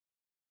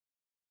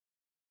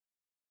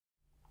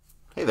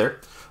Hey there,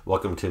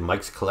 welcome to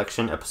Mike's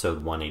Collection,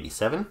 episode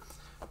 187.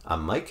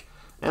 I'm Mike,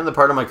 and the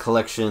part of my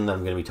collection that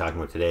I'm going to be talking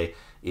about today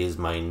is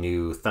my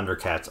new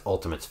Thundercats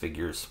Ultimates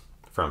figures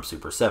from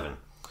Super 7.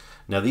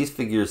 Now, these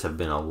figures have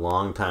been a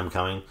long time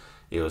coming.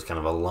 It was kind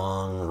of a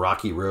long,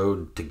 rocky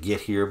road to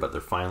get here, but they're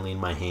finally in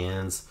my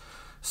hands.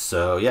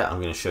 So yeah, I'm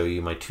going to show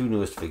you my two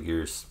newest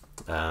figures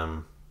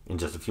in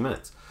just a few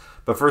minutes.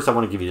 But first, I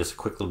want to give you just a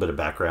quick little bit of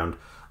background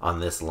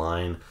on this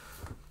line.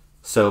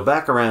 So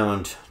back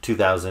around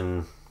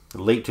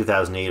late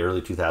 2008,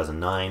 early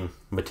 2009,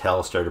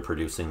 Mattel started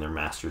producing their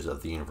Masters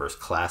of the Universe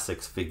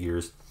Classics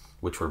figures,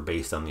 which were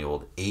based on the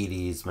old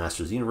 80s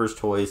Masters of the Universe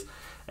toys,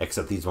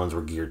 except these ones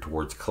were geared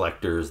towards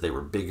collectors. They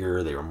were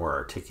bigger, they were more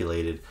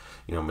articulated.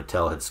 You know,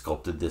 Mattel had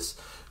sculpted this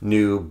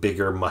new,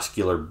 bigger,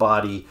 muscular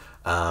body,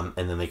 and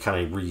then they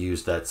kind of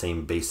reused that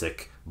same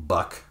basic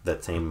buck,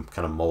 that same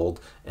kind of mold,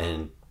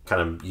 and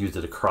kind of used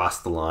it across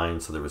the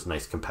line, so there was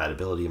nice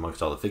compatibility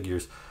amongst all the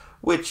figures,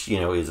 which, you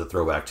know, is a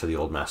throwback to the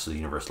old Masters of the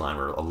Universe line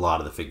where a lot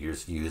of the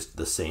figures used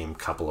the same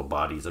couple of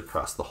bodies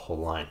across the whole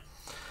line.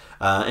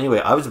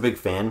 Anyway, I was a big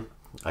fan,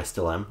 I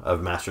still am,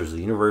 of Masters of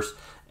the Universe,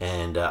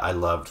 and I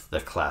loved the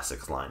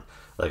Classics line.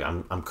 Like,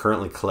 I'm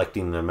currently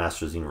collecting the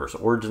Masters of the Universe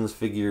Origins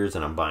figures,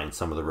 and I'm buying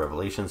some of the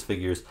Revelations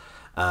figures.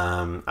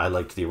 I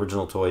liked the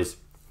original toys,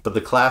 but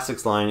the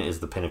Classics line is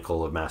the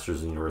pinnacle of Masters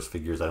of the Universe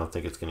figures. I don't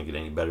think it's going to get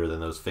any better than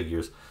those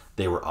figures.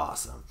 They were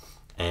awesome.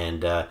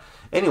 And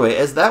anyway,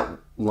 as that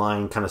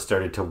line kind of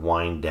started to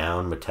wind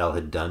down, Mattel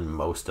had done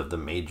most of the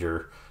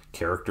major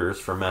characters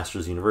from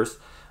Masters of the Universe.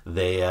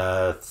 They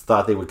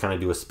thought they would kind of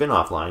do a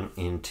spin-off line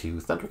into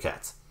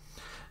Thundercats.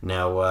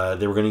 Now,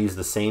 they were going to use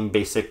the same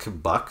basic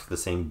buck, the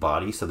same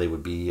body, so they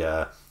would be,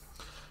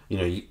 you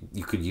know,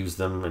 you could use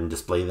them and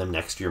display them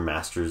next to your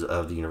Masters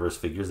of the Universe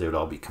figures. They would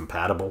all be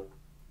compatible.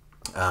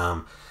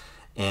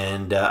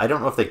 And I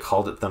don't know if they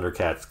called it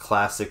Thundercats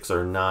Classics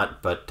or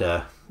not, but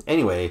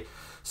anyway,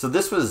 so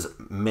this was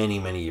many,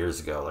 many years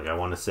ago. Like, I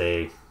want to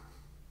say,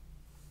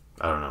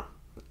 I don't know,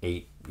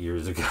 8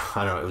 years ago.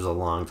 I don't know, it was a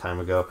long time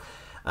ago.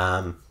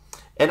 And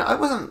I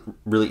wasn't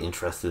really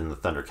interested in the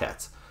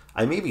Thundercats.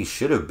 I maybe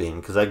should have been,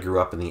 because I grew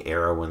up in the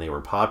era when they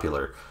were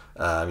popular.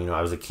 You know,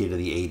 I was a kid of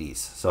the 80s,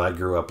 so I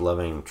grew up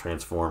loving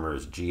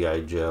Transformers, G.I.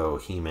 Joe,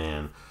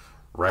 He-Man,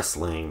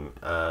 wrestling,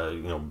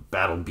 you know,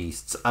 Battle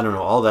Beasts, I don't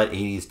know, all that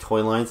 80s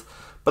toy lines.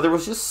 But there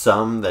was just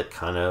some that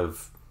kind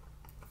of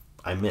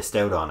I missed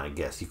out on, I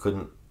guess. You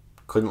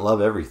couldn't love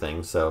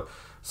everything. So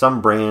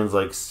some brands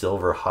like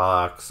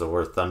Silverhawks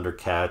or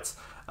Thundercats,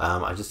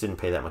 I just didn't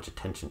pay that much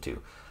attention to.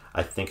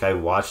 I think I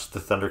watched the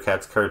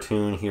Thundercats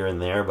cartoon here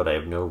and there, but I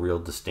have no real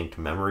distinct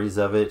memories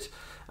of it.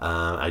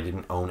 I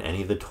didn't own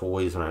any of the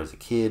toys when I was a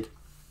kid.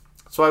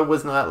 So I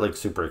was not like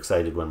super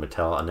excited when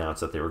Mattel announced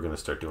that they were going to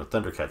start doing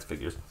Thundercats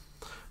figures.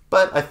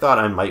 But I thought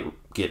I might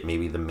get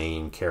maybe the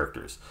main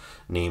characters,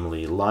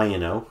 namely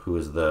Lion-O, who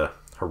is the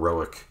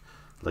heroic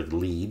like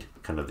lead,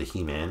 kind of the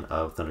He-Man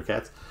of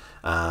Thundercats,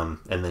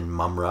 and then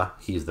Mumm-Ra,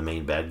 he's the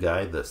main bad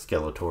guy, the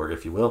Skeletor,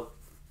 if you will.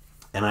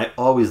 And I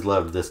always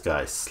loved this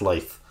guy,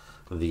 Slythe,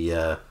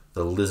 the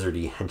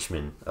lizardy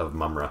henchman of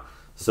Mumm-Ra.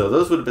 So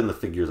those would have been the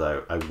figures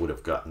I would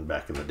have gotten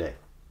back in the day.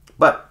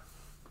 But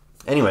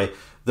anyway,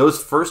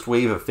 those first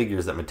wave of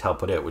figures that Mattel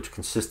put out, which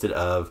consisted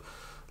of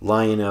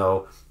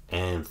Lion-O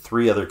and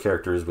 3 other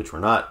characters, which were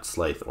not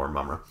Slythe or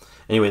Mumm-Ra.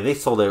 Anyway, they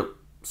sold out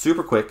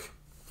super quick.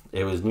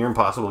 It was near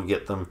impossible to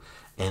get them.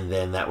 And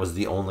then that was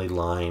the only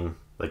line,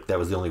 like that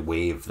was the only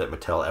wave that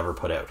Mattel ever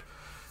put out.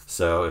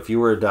 So if you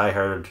were a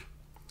diehard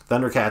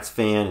Thundercats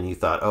fan and you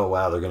thought, oh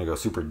wow, they're going to go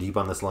super deep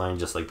on this line,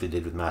 just like they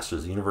did with Masters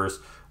of the Universe,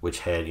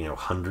 which had, you know,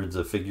 hundreds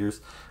of figures.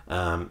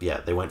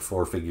 Yeah, they went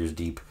 4 figures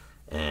deep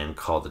and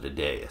called it a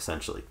day,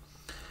 essentially.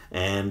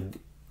 And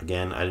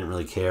again, I didn't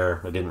really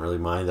care. I didn't really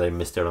mind that I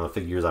missed out on the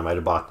figures. I might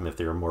have bought them if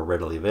they were more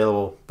readily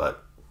available,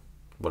 but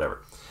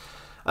whatever.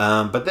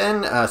 But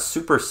then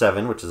Super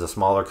 7, which is a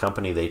smaller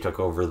company, they took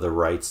over the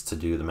rights to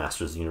do the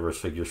Masters of the Universe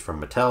figures from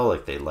Mattel.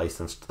 Like, they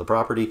licensed the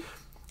property,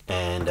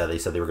 and they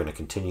said they were going to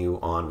continue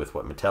on with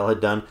what Mattel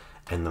had done,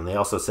 and then they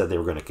also said they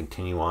were going to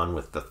continue on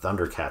with the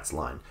Thundercats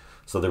line.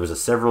 So there was a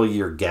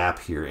several-year gap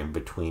here in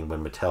between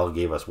when Mattel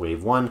gave us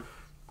Wave 1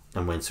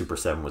 and when Super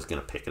 7 was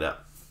going to pick it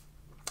up.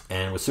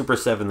 And with Super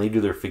 7, they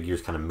do their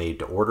figures kind of made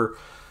to order.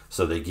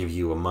 So they give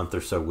you a month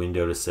or so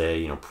window to say,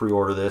 you know,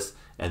 pre-order this,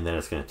 and then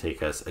it's going to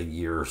take us a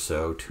year or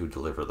so to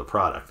deliver the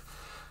product.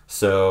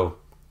 So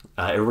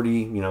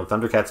everybody, you know,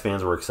 Thundercats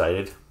fans were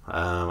excited.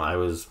 I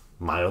was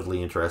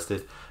mildly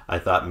interested. I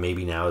thought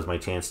maybe now is my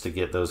chance to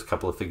get those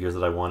couple of figures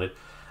that I wanted.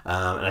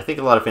 And I think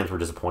a lot of fans were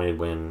disappointed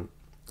when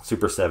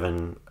Super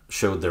 7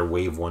 showed their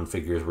Wave 1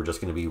 figures were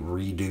just going to be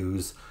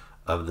redos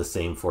of the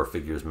same 4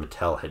 figures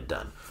Mattel had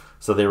done.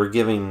 So they were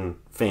giving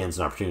fans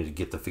an opportunity to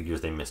get the figures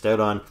they missed out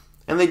on.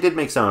 And they did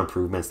make some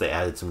improvements. They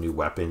added some new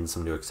weapons,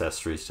 some new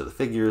accessories to the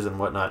figures and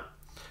whatnot.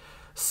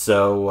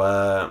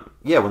 So,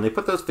 yeah, when they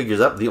put those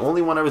figures up, the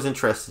only one I was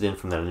interested in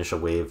from that initial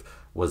wave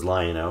was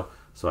Lion-O.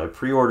 So I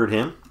pre-ordered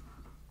him,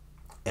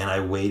 and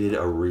I waited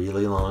a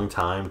really long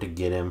time to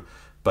get him,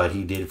 but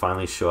he did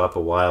finally show up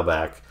a while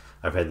back.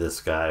 I've had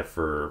this guy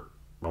for,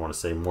 I want to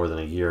say, more than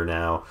a year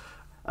now,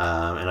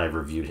 and I've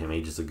reviewed him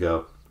ages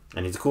ago,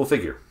 and he's a cool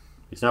figure.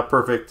 He's not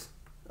perfect.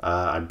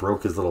 I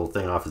broke his little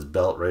thing off his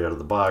belt right out of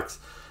the box.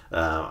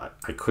 I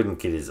couldn't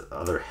get his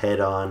other head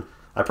on.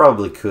 I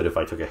probably could if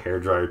I took a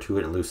hairdryer to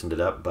it and loosened it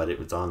up, but it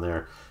was on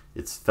there.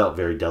 It felt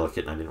very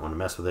delicate, and I didn't want to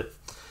mess with it.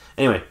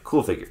 Anyway,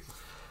 cool figure.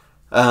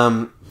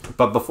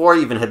 But before I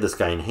even had this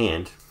guy in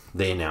hand,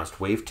 they announced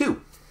Wave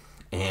 2.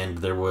 And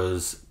there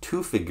was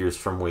 2 figures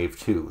from Wave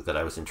 2 that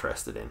I was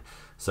interested in.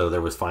 So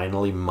there was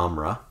finally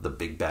Mumm-Ra, the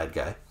big bad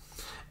guy.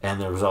 And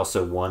there was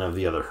also one of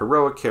the other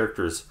heroic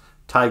characters,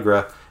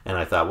 Tigra. And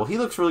I thought, well, he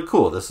looks really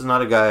cool. This is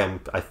not a guy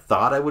I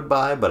thought I would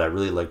buy, but I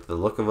really liked the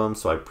look of him,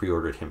 so I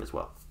pre-ordered him as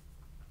well.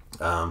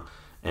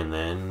 And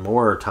then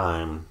more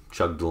time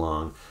chugged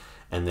along.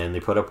 And then they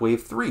put up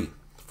Wave 3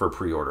 for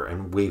pre-order.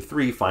 And Wave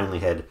 3 finally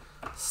had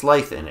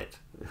Slythe in it,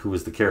 who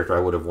was the character I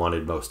would have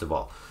wanted most of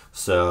all.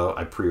 So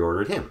I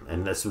pre-ordered him,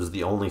 and this was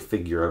the only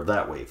figure of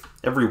that wave.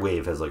 Every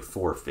wave has like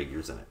 4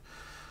 figures in it.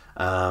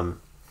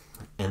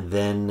 And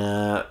then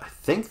I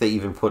think they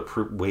even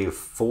put Wave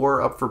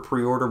 4 up for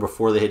pre-order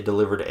before they had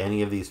delivered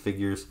any of these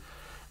figures.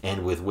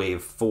 And with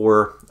Wave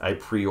 4, I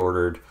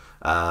pre-ordered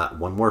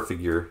one more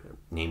figure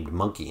named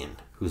Monkian,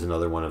 who's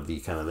another one of the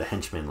kind of the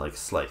henchmen like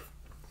Slythe.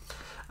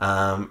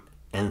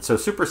 And so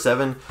Super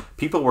 7,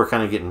 people were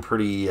kind of getting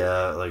pretty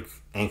like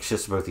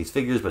anxious about these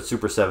figures, but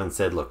Super 7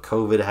 said, look,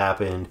 COVID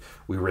happened.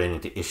 We ran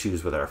into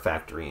issues with our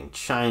factory in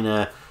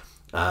China.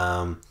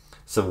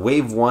 So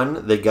Wave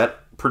 1, they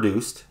got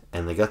produced,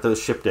 and they got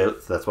those shipped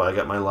out. So that's why I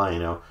got my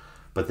Lion-O.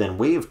 But then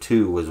Wave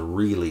 2 was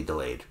really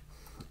delayed.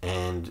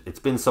 And it's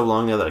been so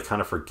long now that I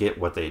kind of forget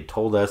what they had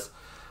told us.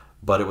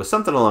 But it was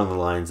something along the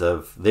lines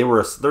of, they're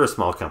a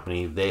small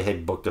company. They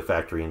had booked a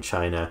factory in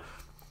China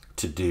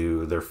to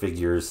do their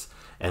figures.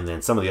 And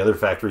then some of the other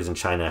factories in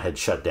China had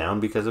shut down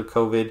because of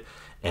COVID.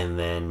 And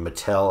then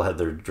Mattel had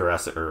their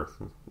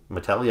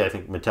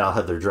Mattel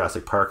had their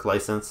Jurassic Park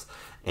license.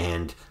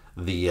 And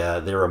they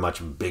were a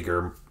much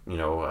bigger,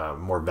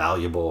 more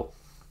valuable,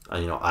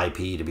 IP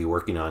to be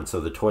working on. So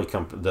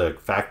the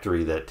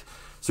factory that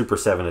Super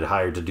 7 had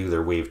hired to do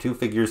their Wave 2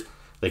 figures,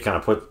 they kind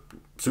of put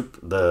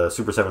the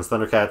Super 7's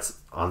Thundercats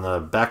on the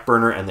back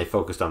burner, and they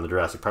focused on the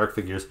Jurassic Park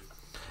figures.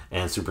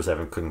 And Super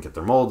 7 couldn't get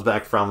their molds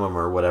back from them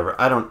or whatever.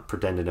 I don't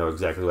pretend to know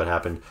exactly what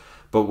happened,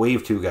 but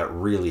Wave 2 got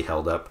really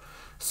held up.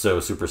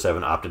 So Super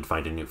 7 opted to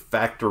find a new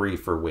factory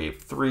for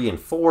Wave 3 and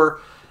 4.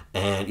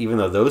 And even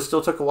though those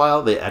still took a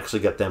while, they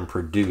actually got them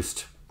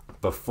produced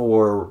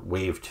before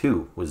Wave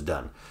 2 was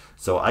done.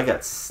 So I got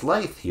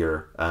Slythe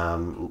here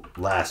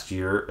last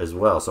year as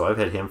well. So I've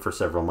had him for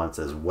several months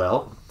as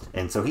well.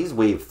 And so he's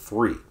Wave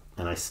 3.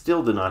 And I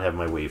still do not have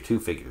my Wave 2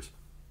 figures.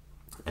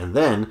 And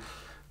then,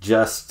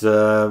 just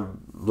a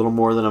little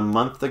more than a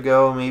month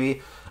ago,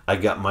 maybe, I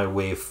got my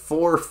Wave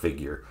 4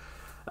 figure.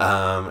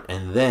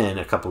 And then,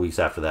 a couple weeks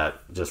after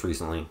that, just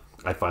recently,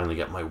 I finally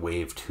got my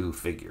Wave 2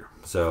 figure.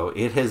 So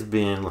it has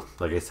been,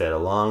 like I said, a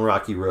long,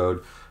 rocky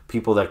road.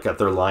 People that got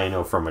their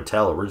Lion-O from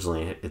Mattel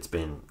originally, it's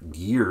been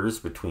years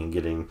between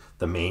getting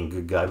the main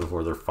good guy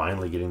before they're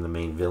finally getting the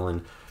main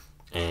villain.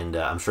 And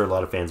I'm sure a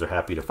lot of fans are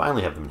happy to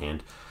finally have them in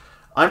hand.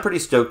 I'm pretty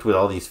stoked with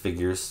all these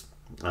figures.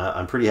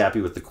 I'm pretty happy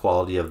with the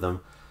quality of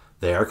them.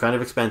 They are kind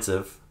of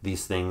expensive.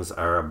 These things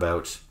are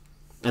about,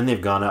 and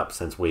they've gone up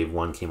since Wave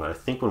 1 came out. I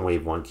think when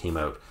Wave 1 came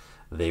out,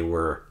 they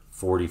were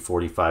 $40,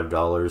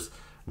 $45.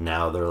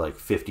 Now they're like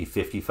 $50,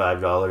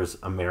 $55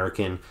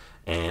 American.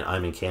 And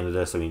I'm in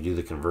Canada, so when you do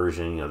the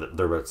conversion,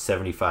 they're about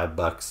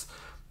 $75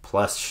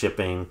 plus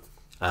shipping.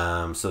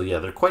 So yeah,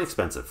 they're quite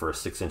expensive for a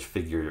 6-inch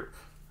figure.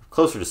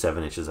 Closer to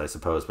 7 inches, I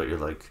suppose, but you're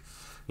like,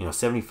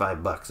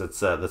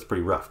 $75. That's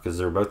pretty rough because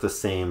they're about the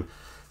same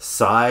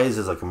size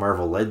as like a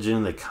Marvel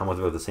Legend. They come with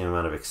about the same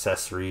amount of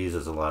accessories.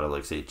 There's a lot of,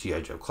 like, say,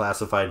 G.I. Joe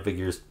classified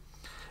figures,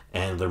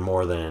 and they're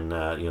more than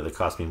they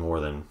cost me more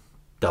than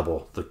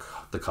double the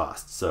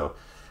cost. So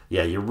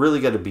yeah, you really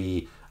got to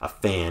be a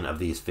fan of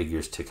these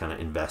figures to kind of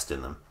invest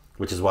in them,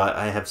 which is why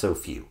I have so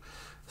few.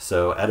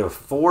 So out of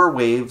 4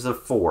 waves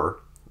of 4,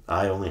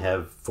 I only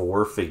have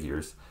 4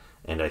 figures,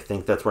 and I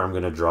think that's where I'm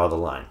going to draw the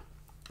line.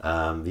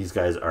 These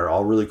guys are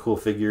all really cool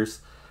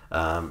figures.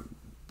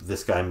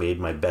 This guy made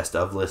my best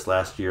of list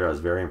last year. I was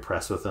very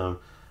impressed with them.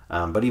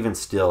 But even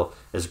still,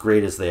 as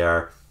great as they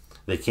are,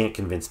 they can't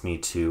convince me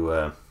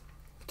to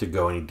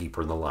go any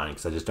deeper in the line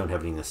because I just don't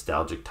have any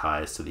nostalgic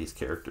ties to these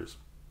characters.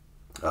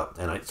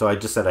 So I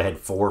just said I had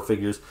 4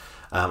 figures.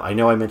 I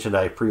know I mentioned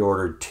I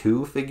pre-ordered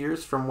 2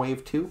 figures from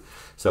Wave 2,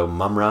 so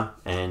Mumm-Ra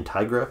and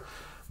Tigra.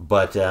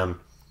 But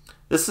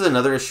this is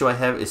another issue I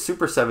have, is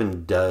Super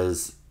 7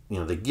 does,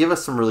 they give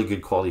us some really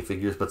good quality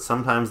figures, but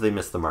sometimes they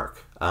miss the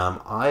mark.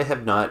 I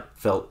have not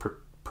felt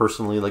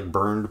personally like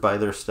burned by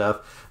their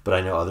stuff, but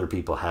I know other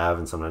people have,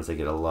 and sometimes they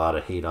get a lot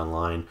of hate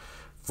online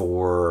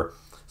for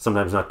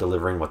sometimes not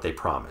delivering what they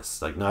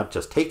promise. Like, not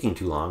just taking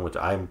too long, which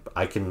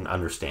I can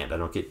understand. I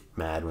don't get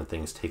mad when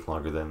things take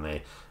longer than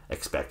they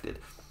expected.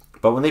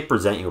 But when they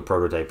present you a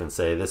prototype and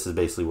say, this is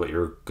basically what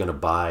you're going to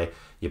buy,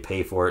 you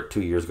pay for it,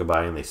 2 years go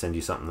by and they send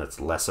you something that's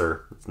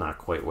lesser, it's not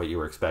quite what you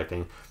were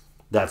expecting,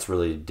 that's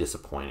really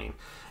disappointing.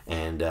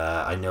 And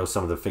I know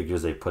some of the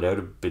figures they put out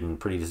have been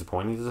pretty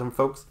disappointing to some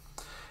folks.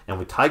 And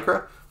with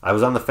Tigra, I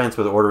was on the fence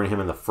with ordering him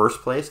in the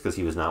first place because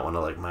he was not one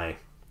of like my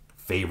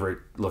favorite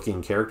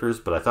looking characters,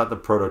 but I thought the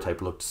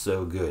prototype looked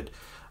so good.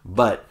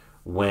 But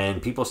when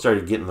people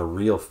started getting the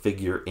real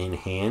figure in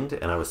hand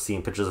and I was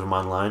seeing pictures of him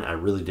online, I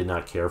really did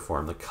not care for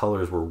him. The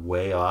colors were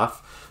way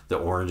off. The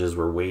oranges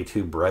were way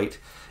too bright.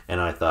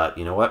 And I thought,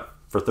 you know what?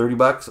 For 30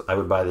 bucks, I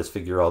would buy this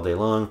figure all day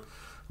long.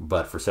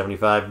 But for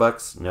 75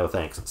 bucks, no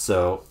thanks.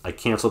 So I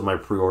canceled my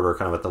pre-order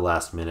kind of at the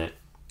last minute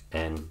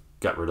and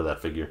got rid of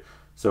that figure.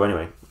 So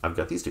anyway, I've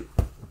got these two.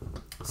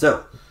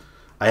 So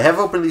I have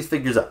opened these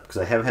figures up because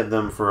I have had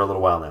them for a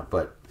little while now.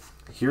 But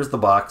here's the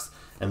box.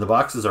 And the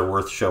boxes are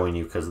worth showing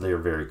you because they are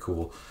very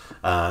cool.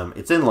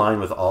 It's in line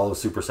with all of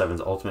Super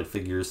 7's Ultimate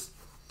figures.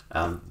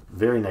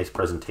 Very nice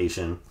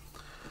presentation.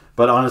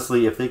 But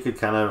honestly, if they could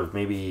kind of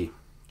maybe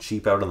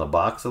cheap out on the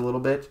box a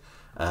little bit,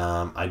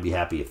 I'd be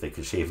happy if they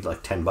could shave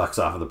like 10 bucks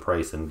off of the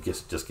price and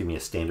just give me a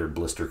standard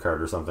blister card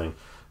or something.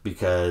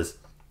 Because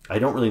I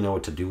don't really know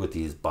what to do with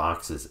these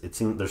boxes. It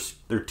seems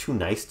they're too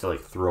nice to like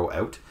throw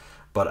out.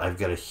 But I've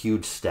got a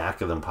huge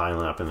stack of them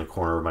piling up in the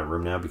corner of my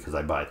room now because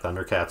I buy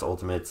Thundercats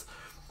Ultimates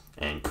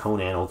and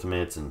Conan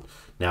Ultimates, and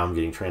now I'm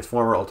getting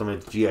Transformer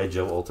Ultimates, G.I.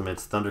 Joe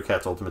Ultimates,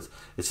 Thundercats Ultimates.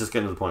 It's just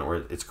getting to the point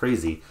where it's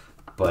crazy.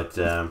 But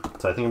so I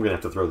think I'm going to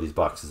have to throw these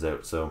boxes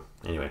out. So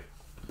anyway,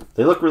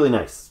 they look really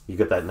nice. You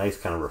get that nice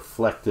kind of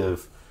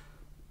reflective,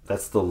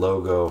 that's the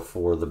logo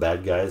for the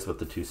bad guys with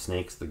the two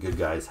snakes. The good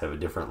guys have a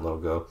different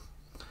logo.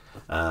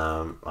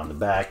 On the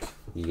back,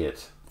 you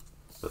get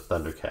the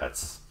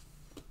Thundercats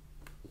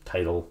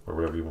title, or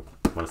whatever you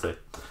want to say.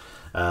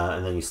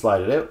 And then you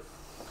slide it out.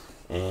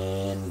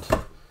 And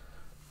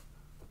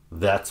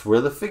that's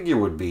where the figure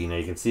would be. Now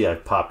you can see I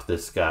popped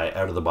this guy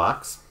out of the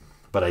box,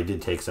 but I did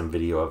take some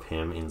video of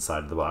him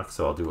inside the box,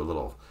 so I'll do a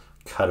little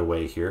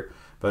cutaway here.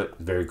 But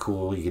very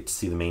cool, you get to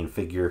see the main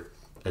figure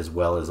as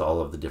well as all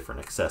of the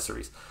different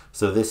accessories.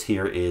 So this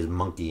here is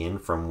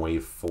Monkian from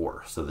Wave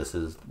 4. So this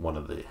is one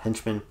of the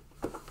henchmen.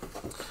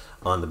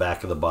 On the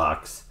back of the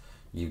box,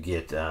 you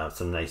get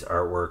some nice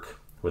artwork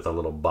with a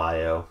little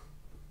bio.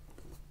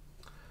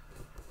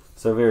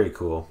 So very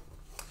cool.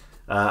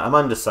 I'm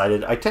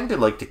undecided. I tend to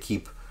like to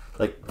keep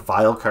like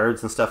file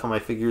cards and stuff on my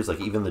figures, like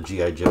even the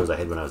G.I. Joes I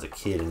had when I was a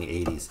kid in the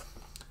 80s.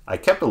 I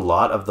kept a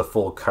lot of the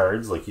full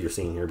cards, like you're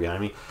seeing here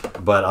behind me,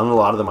 but on a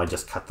lot of them I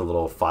just cut the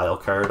little file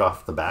card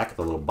off the back,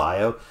 the little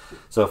bio.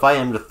 So if I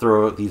am to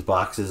throw out these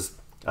boxes,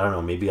 I don't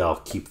know, maybe I'll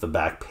keep the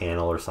back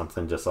panel or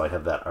something just so I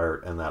have that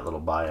art and that little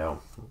bio.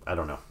 I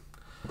don't know.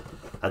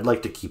 I'd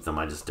like to keep them,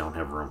 I just don't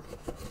have room.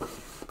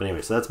 But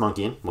anyway, so that's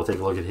Monkian. We'll take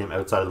a look at him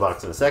outside of the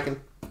box in a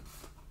second.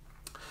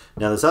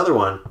 Now this other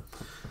one,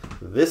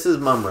 this is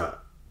Mumm-Ra.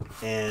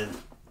 And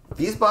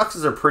these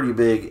boxes are pretty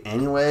big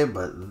anyway,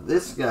 but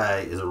this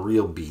guy is a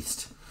real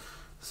beast.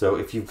 So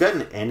if you've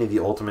gotten any of the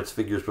Ultimates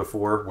figures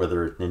before,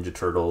 whether it's Ninja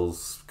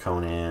Turtles,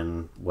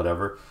 Conan,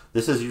 whatever,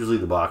 this is usually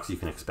the box you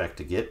can expect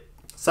to get.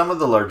 Some of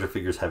the larger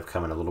figures have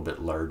come in a little bit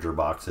larger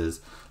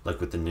boxes,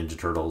 like with the Ninja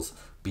Turtles,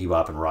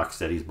 Bebop and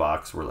Rocksteady's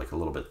box were like a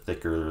little bit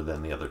thicker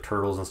than the other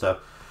Turtles and stuff.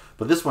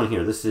 But this one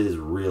here, this is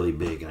really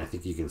big, and I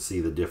think you can see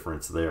the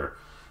difference there.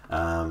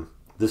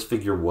 This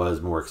figure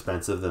was more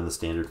expensive than the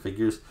standard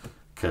figures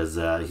because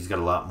he's got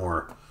a lot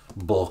more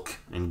bulk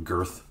and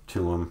girth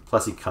to him.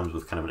 Plus he comes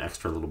with kind of an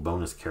extra little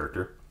bonus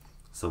character.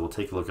 So we'll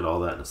take a look at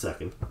all that in a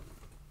second.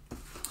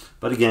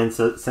 But again,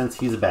 so since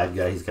he's a bad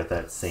guy, he's got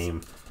that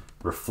same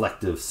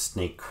reflective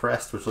snake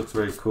crest, which looks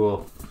very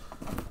cool.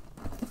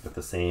 Got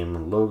the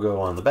same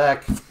logo on the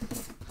back.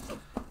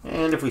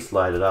 And if we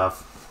slide it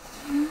off,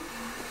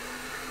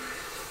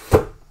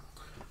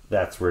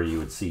 that's where you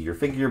would see your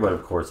figure, but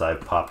of course I've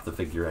popped the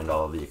figure and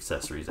all of the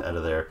accessories out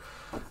of there.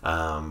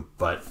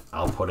 But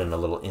I'll put in a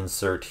little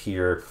insert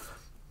here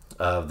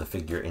of the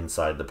figure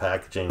inside the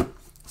packaging.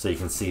 So you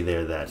can see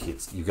there that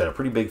you've got a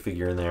pretty big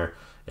figure in there,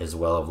 as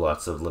well as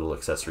lots of little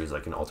accessories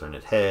like an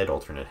alternate head,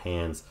 alternate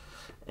hands,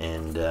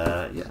 and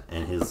yeah,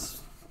 and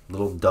his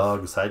little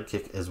dog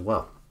sidekick as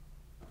well.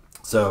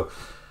 So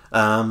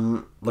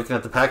looking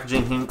at the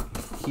packaging,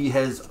 he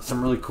has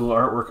some really cool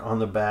artwork on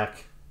the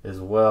back as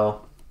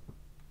well.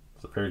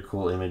 It's a very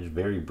cool image,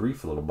 very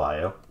brief little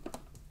bio.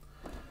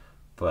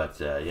 But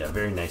yeah,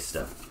 very nice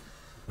stuff.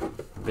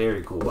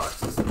 Very cool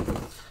boxes.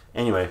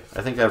 Anyway,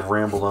 I think I've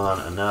rambled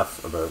on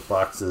enough about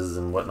boxes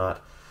and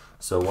whatnot.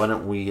 So why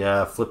don't we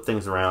flip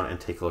things around and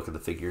take a look at the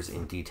figures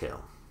in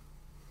detail.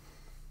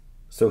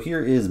 So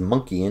here is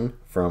Monkian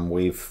from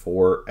Wave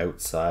 4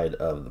 outside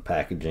of the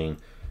packaging.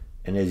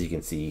 And as you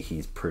can see,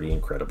 he's pretty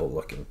incredible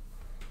looking.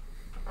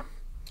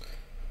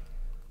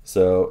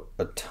 So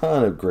a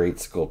ton of great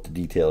sculpted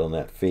detail in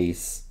that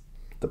face.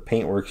 The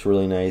paintwork's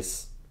really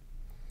nice.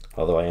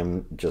 Although I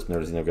am just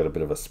noticing I've got a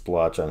bit of a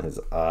splotch on his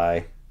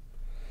eye.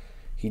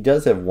 He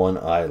does have one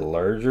eye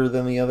larger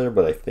than the other,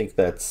 but I think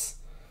that's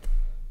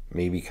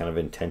maybe kind of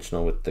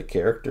intentional with the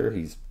character.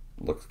 He's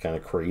looks kind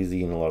of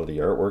crazy in a lot of the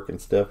artwork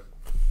and stuff.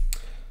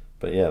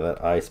 But yeah,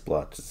 that eye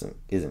splotch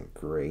isn't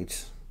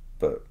great,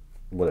 but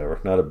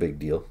whatever, not a big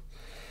deal.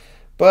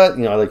 But,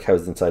 you know, I like how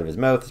his inside of his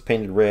mouth is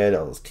painted red,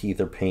 all his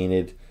teeth are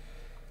painted.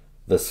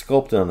 The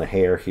sculpting on the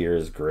hair here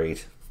is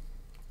great.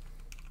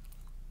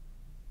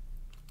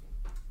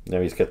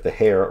 Now he's got the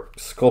hair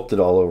sculpted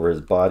all over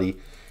his body.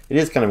 It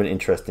is kind of an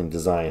interesting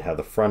design, how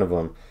the front of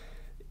him,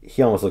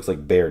 he almost looks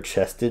like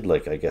bare-chested,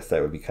 like I guess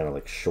that would be kind of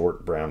like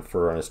short brown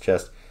fur on his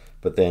chest.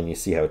 But then you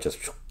see how it just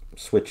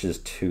switches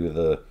to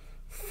the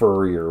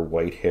furrier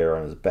white hair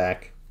on his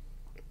back.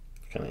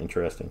 Kind of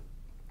interesting.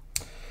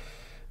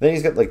 Then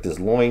he's got like this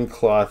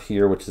loincloth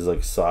here, which is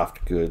like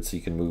soft goods, so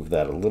you can move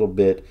that a little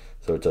bit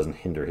so it doesn't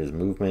hinder his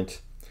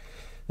movement.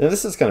 Now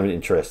this is kind of an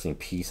interesting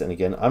piece, and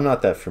again, I'm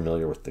not that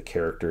familiar with the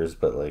characters,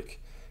 but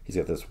like he's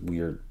got this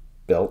weird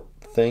belt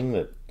thing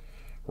that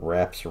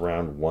wraps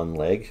around one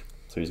leg.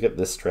 So he's got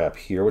this strap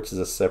here, which is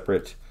a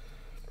separate,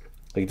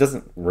 like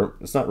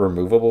it's not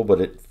removable,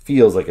 but it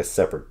feels like a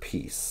separate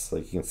piece.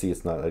 Like you can see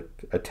it's not like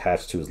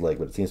attached to his leg,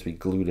 but it seems to be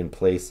glued in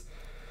place.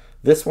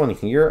 This one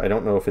here, I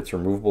don't know if it's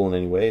removable in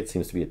any way. It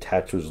seems to be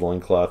attached to his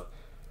loincloth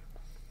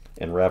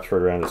and wraps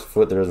right around his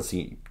foot. There doesn't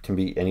seem to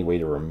be any way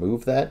to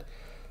remove that.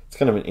 It's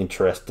kind of an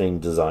interesting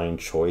design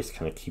choice,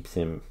 kind of keeps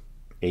him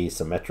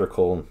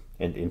asymmetrical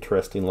and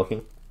interesting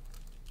looking.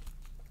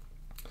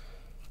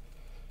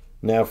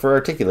 Now for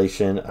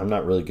articulation, I'm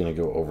not really going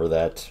to go over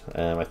that.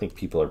 I think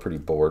people are pretty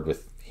bored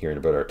with hearing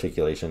about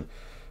articulation.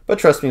 But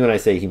trust me when I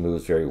say he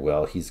moves very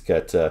well. He's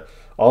got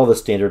all the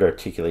standard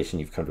articulation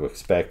you've come to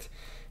expect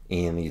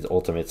in these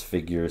Ultimates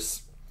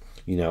figures.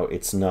 You know,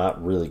 it's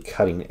not really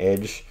cutting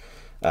edge.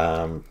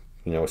 You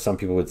know, some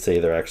people would say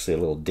they're actually a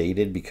little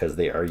dated because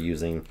they are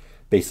using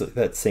basically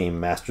that same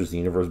Masters of the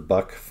Universe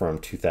buck from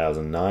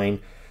 2009.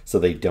 So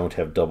they don't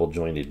have double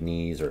jointed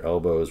knees or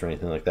elbows or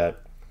anything like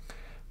that.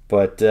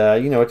 But,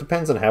 you know, it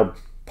depends on how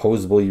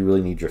posable you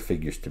really need your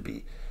figures to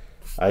be.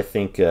 I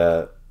think,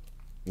 you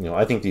know,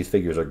 I think these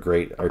figures are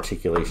great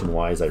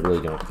articulation-wise. I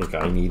really don't think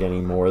I need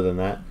any more than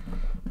that.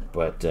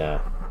 But,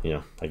 you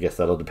know, I guess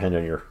that'll depend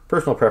on your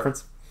personal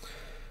preference.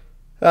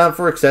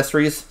 For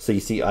accessories, so you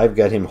see I've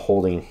got him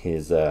holding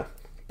his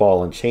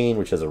ball and chain,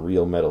 which has a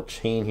real metal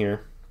chain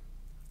here.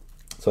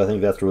 So I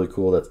think that's really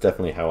cool. That's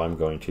definitely how I'm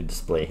going to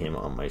display him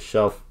on my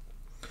shelf.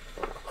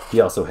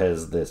 He also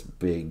has this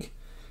big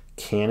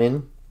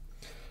cannon.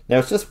 Now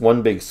it's just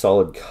one big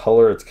solid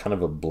color. It's kind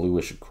of a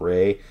bluish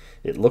gray.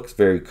 It looks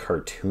very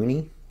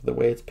cartoony the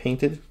way it's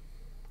painted.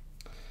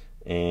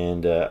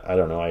 And I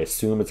don't know, I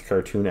assume it's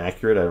cartoon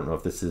accurate. I don't know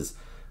if this is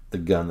the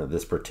gun that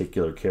this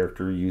particular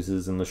character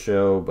uses in the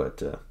show,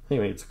 but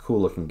anyway, it's a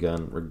cool looking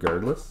gun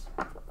regardless.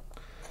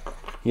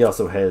 He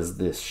also has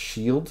this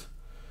shield,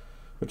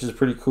 which is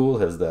pretty cool.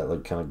 It has that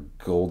like kind of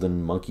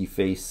golden monkey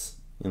face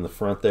in the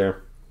front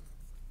there.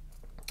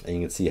 And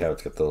you can see how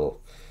it's got the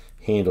little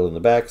handle in the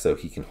back, so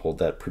he can hold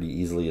that pretty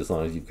easily as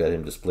long as you've got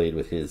him displayed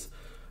with his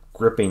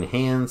gripping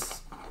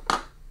hands.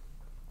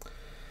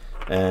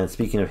 And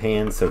speaking of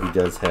hands, so he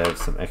does have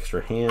some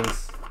extra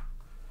hands.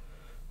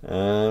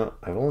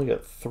 I've only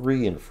got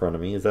 3 in front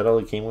of me. Is that all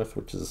he came with?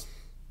 Which is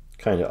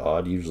kind of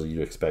odd. Usually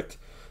you'd expect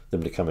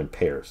them to come in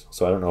pairs.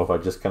 So I don't know if I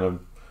just kind of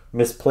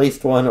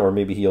misplaced one, or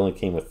maybe he only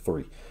came with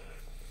 3.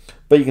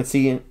 But you can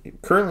see,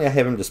 currently I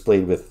have him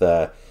displayed with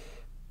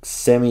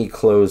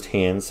semi-closed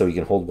hands, so he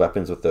can hold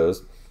weapons with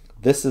those.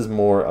 This is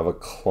more of a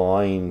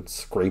clawing,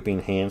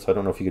 scraping hand, so I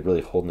don't know if you could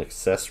really hold an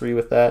accessory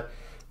with that.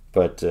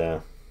 But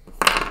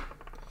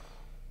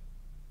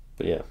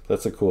yeah,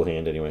 that's a cool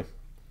hand anyway.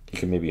 You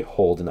can maybe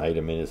hold an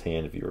item in his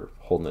hand if you were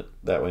holding it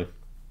that way.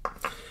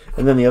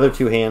 And then the other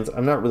 2 hands,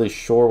 I'm not really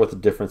sure what the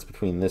difference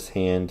between this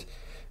hand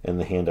and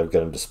the hand I've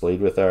got him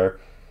displayed with are.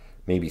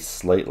 Maybe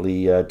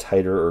slightly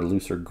tighter or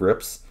looser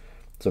grips.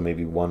 So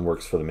maybe one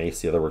works for the mace,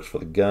 the other works for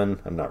the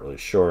gun. I'm not really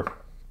sure.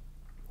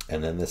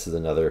 And then this is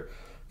another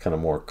kind of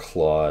more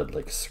clawed,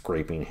 like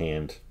scraping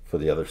hand for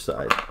the other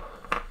side.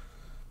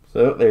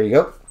 So there you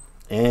go.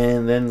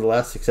 And then the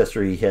last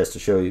accessory he has to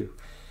show you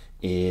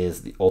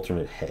is the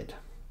alternate head.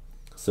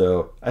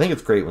 So I think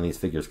it's great when these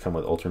figures come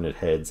with alternate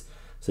heads,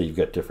 so you've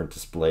got different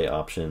display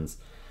options.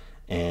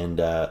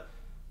 And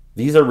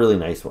these are really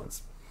nice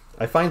ones.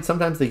 I find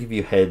sometimes they give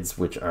you heads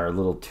which are a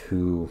little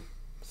too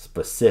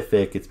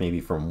specific. It's maybe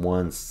from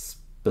one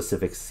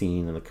specific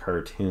scene in the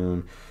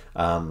cartoon.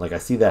 Like I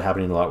see that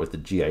happening a lot with the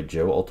G.I.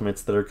 Joe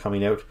Ultimates that are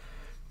coming out.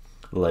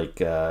 Like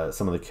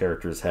some of the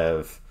characters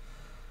have,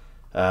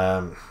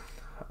 I'm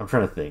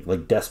trying to think,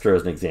 like Destro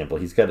is an example.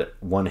 He's got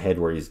one head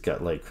where he's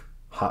got like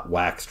hot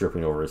wax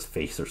dripping over his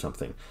face or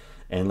something.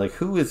 And like,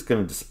 who is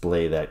going to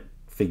display that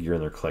figure in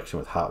their collection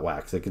with hot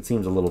wax? Like, it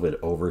seems a little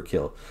bit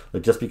overkill.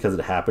 Like, just because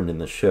it happened in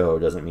the show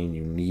doesn't mean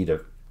you need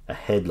a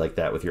head like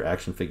that with your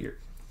action figure.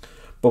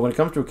 But when it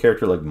comes to a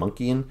character like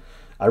Monkian,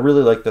 I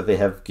really like that they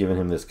have given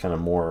him this kind of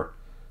more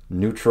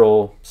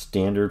neutral,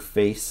 standard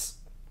face,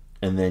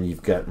 and then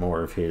you've got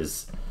more of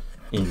his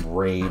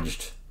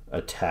enraged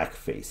attack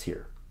face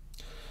here.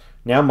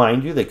 Now,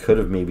 mind you, they could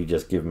have maybe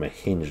just given him a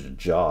hinged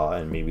jaw,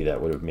 and maybe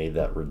that would have made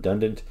that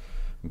redundant.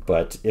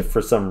 But if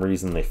for some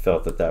reason they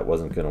felt that that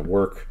wasn't going to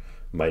work,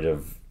 might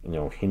have, you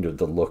know, hindered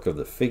the look of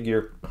the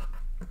figure.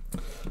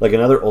 Like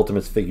another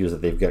Ultimates figures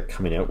that they've got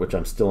coming out, which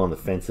I'm still on the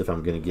fence if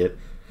I'm going to get,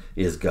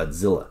 is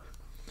Godzilla.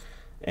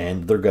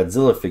 And their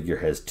Godzilla figure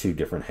has two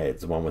different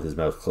heads, one with his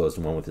mouth closed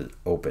and one with it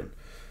open.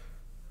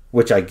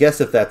 Which I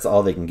guess if that's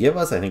all they can give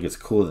us, I think it's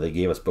cool that they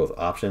gave us both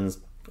options.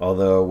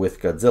 Although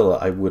with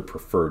Godzilla, I would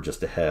prefer just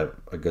to have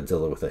a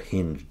Godzilla with a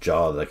hinged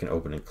jaw that I can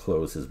open and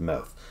close his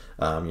mouth.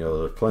 You know,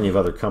 there's plenty of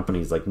other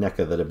companies like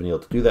NECA that have been able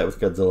to do that with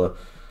Godzilla,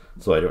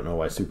 so I don't know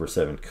why Super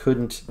 7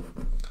 couldn't.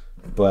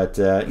 But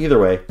either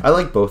way, I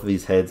like both of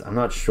these heads. I'm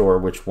not sure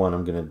which one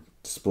I'm going to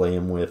display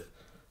him with.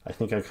 I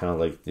think I kind of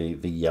like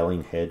the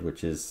yelling head,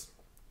 which is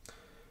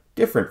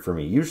different for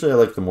me. Usually I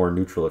like the more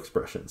neutral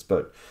expressions,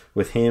 but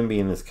with him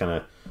being this kind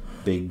of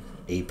big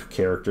ape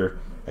character,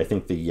 I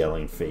think the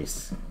yelling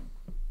face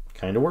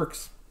kind of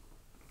works.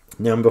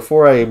 Now,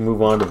 before I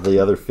move on to the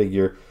other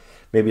figure,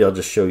 maybe I'll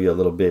just show you a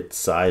little bit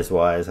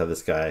size-wise how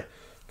this guy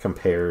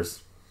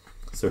compares.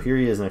 So here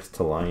he is next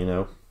to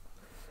Lion-O.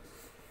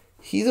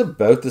 He's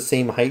about the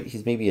same height.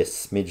 He's maybe a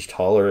smidge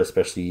taller,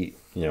 especially,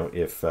 you know,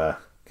 if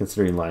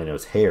considering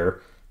Lion-O's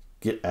hair,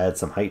 add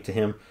some height to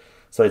him.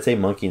 So I'd say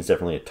Monkian's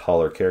definitely a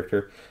taller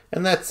character,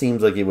 and that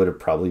seems like it would have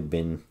probably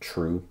been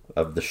true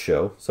of the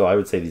show. So I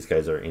would say these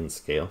guys are in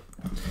scale.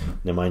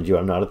 Now, mind you,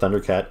 I'm not a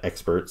Thundercat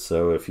expert,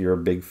 so if you're a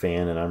big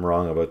fan and I'm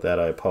wrong about that,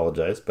 I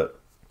apologize.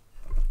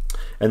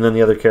 And then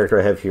the other character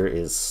I have here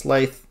is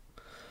Slythe.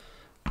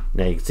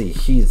 Now you can see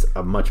he's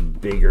a much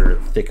bigger,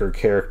 thicker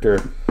character.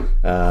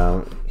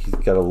 He's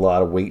got a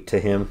lot of weight to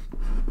him,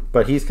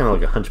 but he's kind of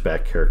like a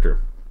hunchback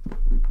character.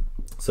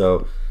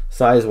 So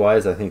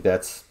size-wise, I think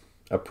that's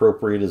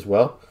appropriate as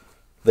well.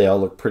 They all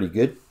look pretty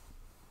good.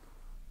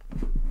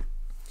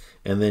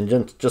 And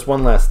then just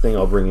one last thing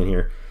I'll bring in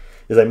here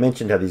is I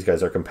mentioned how these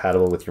guys are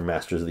compatible with your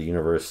Masters of the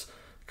Universe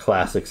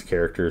Classics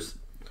characters.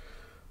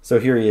 So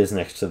here he is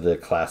next to the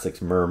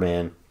Classics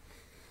Merman.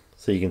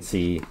 So you can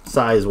see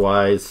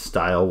size-wise,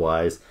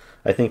 style-wise,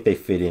 I think they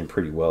fit in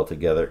pretty well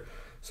together.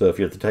 So if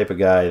you're the type of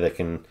guy that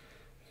can,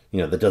 you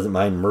know, that doesn't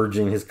mind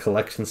merging his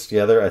collections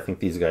together, I think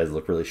these guys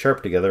look really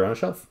sharp together on a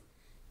shelf.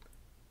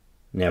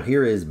 Now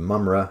here is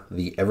Mumm-Ra,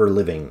 the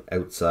ever-living,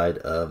 outside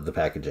of the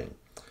packaging.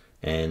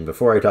 And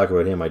before I talk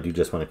about him, I do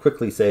just want to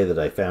quickly say that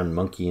I found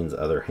Monkian's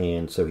other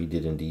hand, so he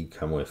did indeed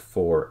come with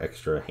 4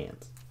 extra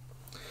hands.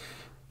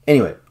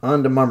 Anyway,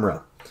 on to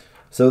Mumm-Ra.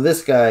 So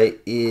this guy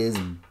is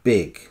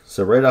big.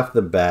 So right off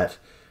the bat,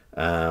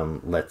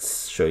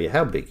 let's show you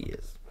how big he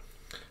is.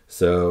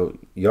 So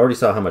you already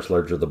saw how much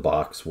larger the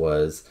box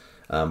was,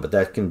 but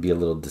that can be a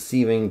little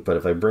deceiving. But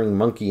if I bring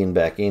Monkian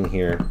back in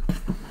here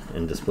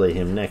and display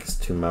him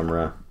next to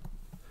Mumm-Ra,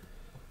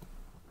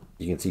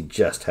 you can see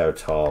just how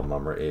tall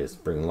Mumm-Ra is.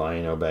 Bring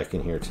Lion-O back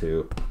in here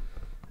too.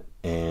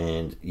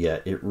 And yeah,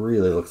 it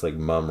really looks like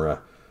Mumm-Ra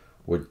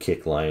would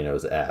kick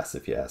Lion-O's ass,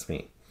 if you ask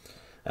me.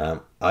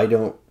 I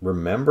don't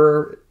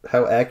remember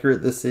how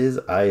accurate this is.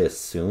 I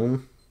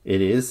assume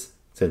it is.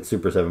 Since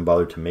Super 7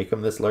 bothered to make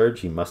him this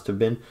large, he must have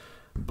been.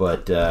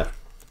 But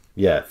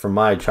yeah, from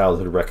my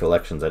childhood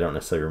recollections, I don't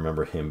necessarily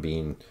remember him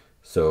being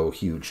so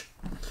huge.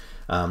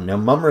 Now,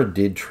 Mumm-Ra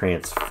did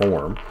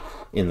transform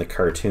in the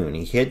cartoon.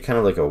 He had kind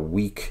of like a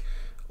weak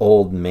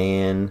old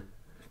man,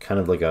 kind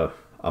of like a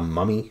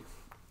mummy.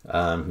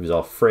 He was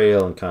all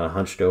frail and kind of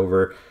hunched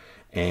over.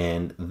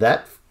 And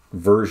that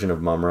version of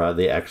Mumm-Ra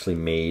they actually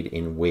made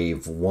in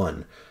wave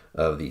 1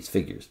 of these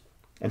figures.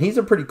 And he's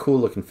a pretty cool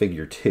looking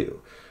figure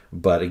too.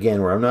 But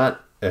again, where I'm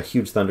not a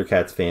huge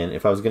Thundercats fan,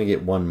 if I was going to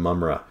get one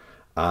Mumm-Ra,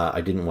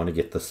 I didn't want to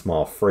get the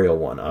small frail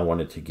one. I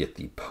wanted to get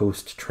the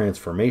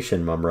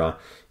post-transformation Mumm-Ra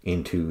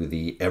into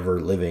the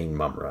ever-living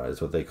Mumm-Ra is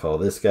what they call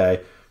this guy.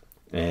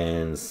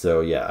 And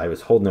so yeah, I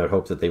was holding out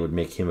hope that they would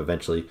make him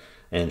eventually,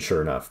 and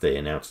sure enough, they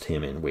announced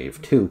him in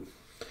wave 2.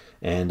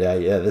 And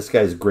yeah, this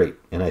guy's great,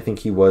 and I think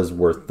he was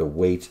worth the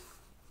wait.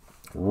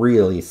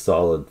 Really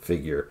solid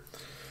figure.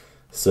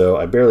 So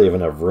I barely have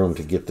enough room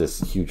to get this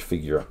huge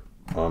figure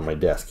on my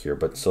desk here,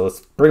 but so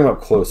let's bring him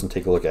up close and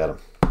take a look at him.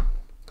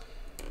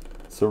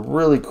 So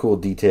really cool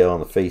detail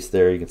on the face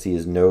there. You can see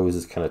his nose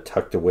is kind of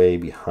tucked away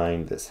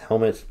behind this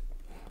helmet.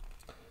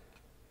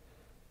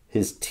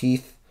 His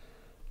teeth,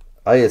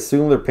 I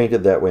assume they're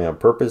painted that way on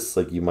purpose.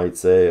 Like you might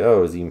say,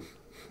 oh, is he, you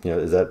know,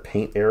 is that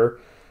paint error?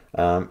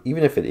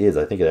 Even if it is,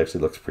 I think it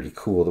actually looks pretty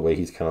cool the way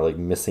he's kind of like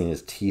missing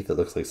his teeth. It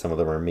looks like some of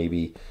them are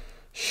maybe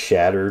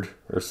shattered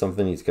or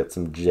something. He's got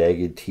some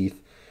jagged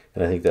teeth,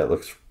 and I think that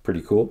looks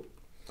pretty cool.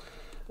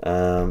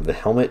 The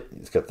helmet,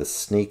 he's got the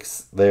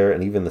snakes there,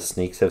 and even the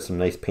snakes have some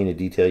nice painted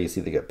detail. You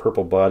see they got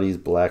purple bodies,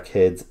 black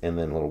heads, and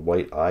then little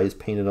white eyes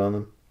painted on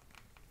them.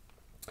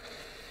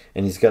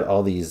 And he's got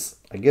all these,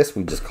 I guess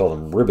we just call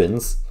them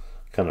ribbons,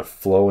 kind of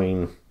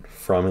flowing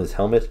from his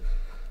helmet.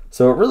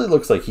 So it really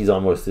looks like he's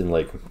almost in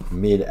like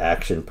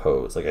mid-action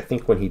pose. Like I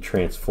think when he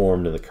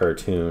transformed in the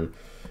cartoon,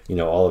 you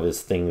know, all of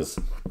his things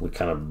would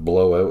kind of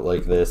blow out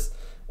like this.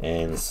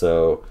 And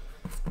so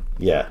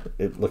yeah,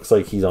 it looks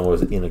like he's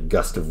almost in a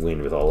gust of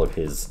wind with all of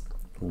his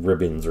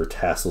ribbons or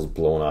tassels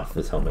blowing off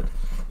his helmet.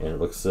 And it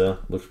looks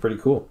pretty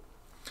cool.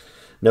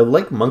 Now,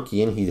 like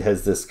Monkian, he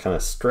has this kind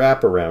of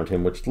strap around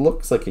him, which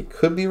looks like it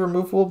could be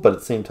removable, but at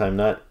the same time,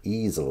 not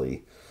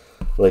easily.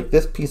 Like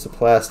this piece of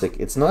plastic,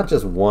 it's not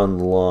just one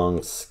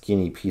long,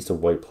 skinny piece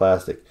of white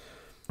plastic.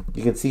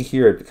 You can see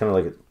here, it kind of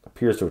like it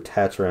appears to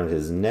attach around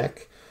his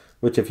neck,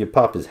 which if you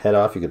pop his head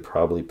off, you could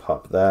probably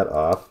pop that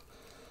off.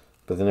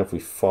 But then if we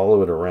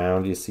follow it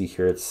around, you see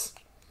here it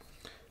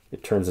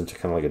turns into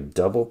kind of like a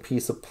double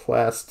piece of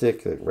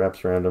plastic that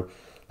wraps around him.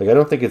 Like, I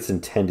don't think it's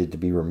intended to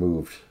be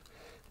removed.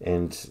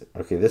 And,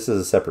 okay, this is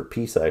a separate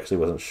piece. I actually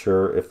wasn't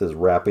sure if this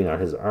wrapping on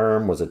his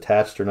arm was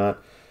attached or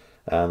not.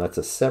 That's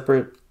a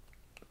separate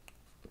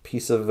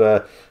piece of,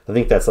 I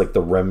think that's like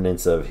the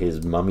remnants of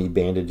his mummy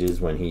bandages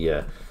when he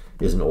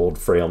is an old,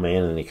 frail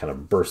man and he kind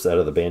of bursts out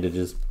of the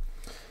bandages.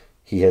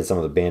 He had some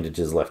of the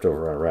bandages left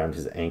over around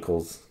his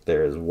ankles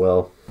there as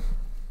well.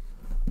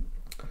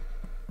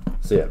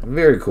 So, yeah,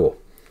 very cool.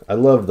 I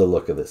love the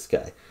look of this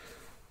guy.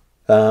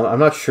 I'm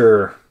not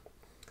sure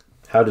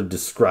how to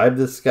describe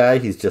this guy.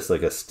 He's just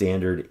like a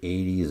standard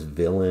 80s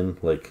villain.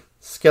 Like,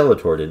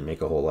 Skeletor didn't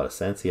make a whole lot of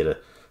sense. He had a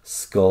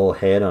skull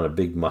head on a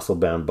big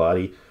muscle-bound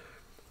body.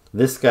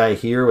 This guy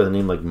here with a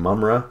name like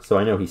Mumm-Ra, so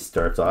I know he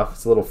starts off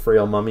as a little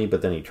frail mummy,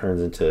 but then he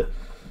turns into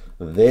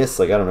this.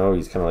 Like, I don't know,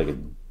 he's kind of like a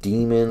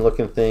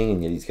demon-looking thing,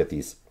 and yet he's got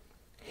these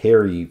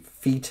hairy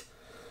feet.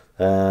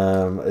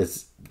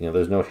 It's, you know,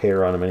 there's no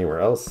hair on him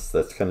anywhere else.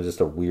 That's kind of just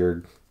a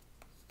weird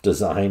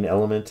design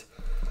element.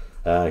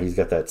 He's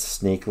got that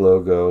snake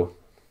logo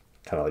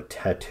kind of like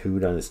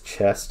tattooed on his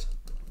chest.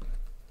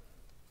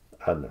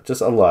 I don't know,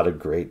 just a lot of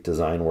great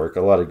design work,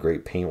 a lot of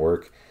great paint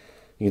work.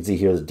 You can see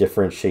here the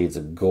different shades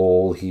of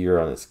gold here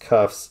on his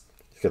cuffs.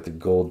 He's got the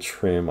gold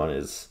trim on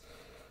his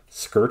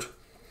skirt,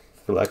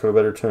 for lack of a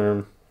better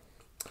term.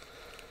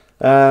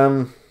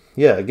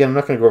 Yeah, again, I'm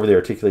not going to go over the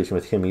articulation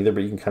with him either,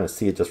 but you can kind of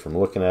see it just from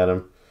looking at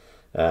him.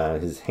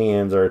 His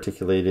hands are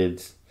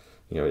articulated,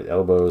 you know,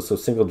 elbows, so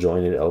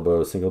single-jointed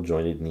elbows,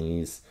 single-jointed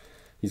knees.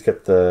 He's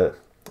got the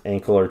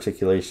ankle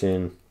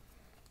articulation.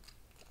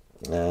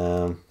 He's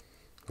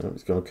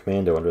going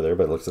commando under there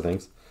by the looks of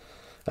things.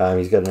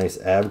 He's got a nice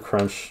ab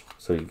crunch,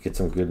 so you get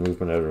some good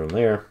movement out of him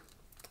there.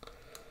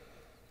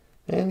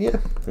 And yeah,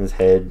 his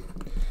head.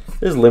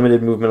 There's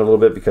limited movement a little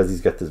bit because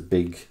he's got this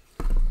big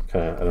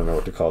kind of, I don't know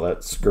what to call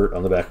that, skirt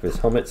on the back of his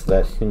helmet, so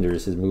that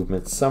hinders his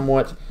movement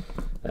somewhat.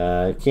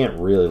 You can't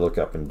really look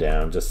up and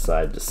down, just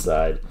side to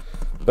side.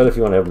 But if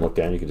you want to have him look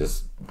down, you can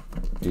just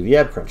do the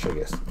ab crunch, I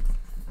guess.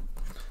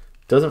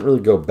 Doesn't really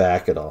go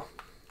back at all.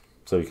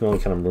 So you can only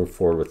kind of move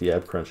forward with the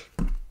ab crunch.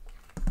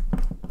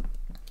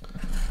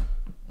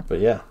 But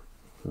yeah,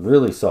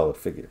 really solid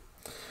figure.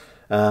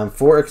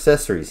 For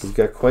accessories, he's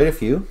got quite a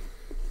few.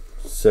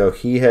 So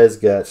he has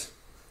got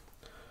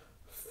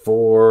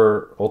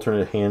 4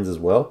 alternate hands as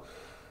well.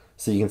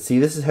 So you can see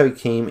this is how he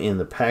came in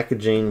the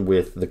packaging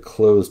with the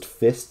closed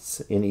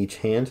fists in each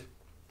hand.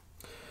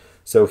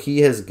 So he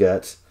has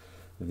got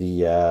the,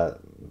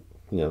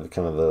 you know, the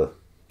kind of the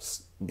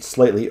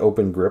slightly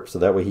open grip, so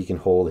that way he can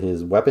hold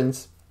his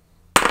weapons.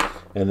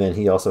 And then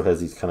he also has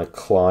these kind of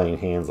clawing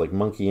hands like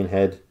Monkian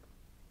head.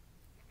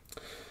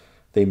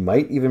 They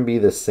might even be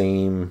the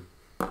same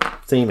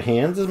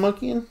hands as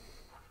Monkian.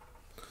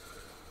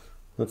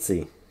 Let's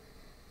see.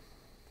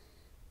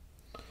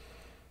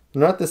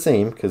 Not the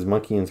same, because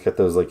Monkian's got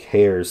those like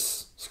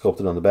hairs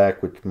sculpted on the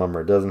back, which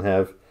Mumm-Ra doesn't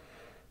have.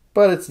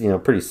 But it's, you know,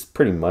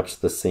 pretty much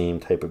the same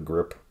type of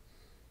grip.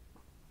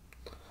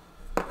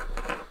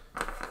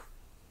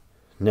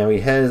 Now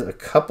he has a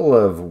couple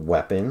of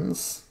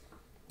weapons.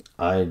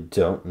 I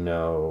don't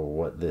know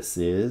what this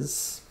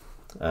is.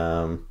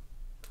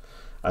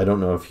 I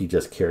don't know if he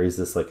just carries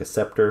this like a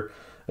scepter.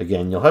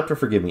 Again, you'll have to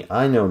forgive me.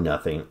 I know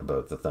nothing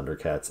about the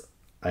Thundercats.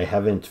 I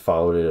haven't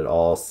followed it at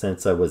all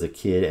since I was a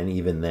kid, and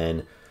even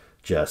then,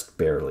 just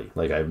barely.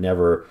 Like, I've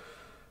never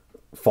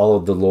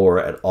followed the lore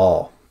at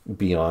all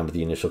beyond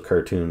the initial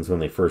cartoons when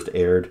they first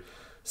aired.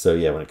 So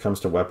yeah, when it comes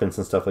to weapons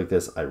and stuff like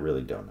this, I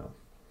really don't know.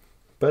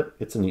 But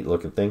it's a neat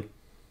looking thing.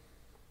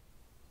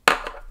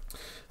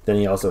 Then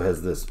he also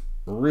has this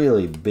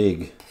really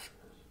big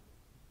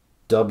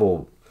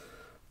double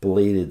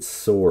bladed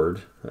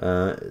sword.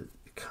 It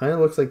kind of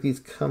looks like these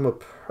come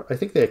apart. I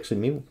think they actually,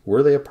 maybe,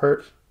 were they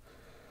apart?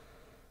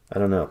 I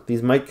don't know.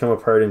 These might come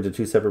apart into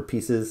 2 separate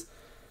pieces,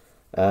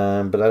 but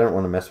I don't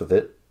want to mess with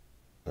it.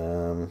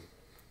 But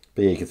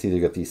yeah, you can see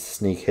they've got these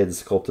snake heads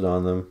sculpted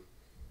on them.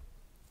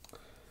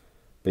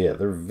 But yeah,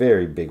 they're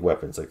very big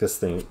weapons. Like this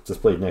thing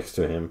displayed next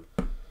to him,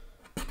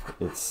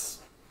 it's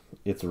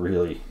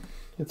really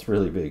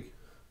big.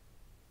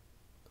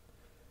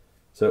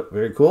 So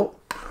very cool.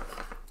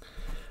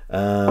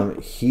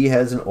 He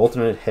has an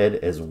alternate head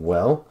as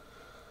well.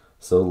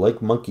 So like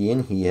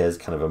Monkian, he has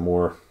kind of a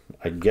more,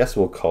 I guess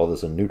we'll call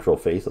this a neutral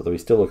face, although he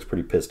still looks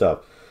pretty pissed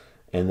off.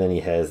 And then he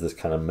has this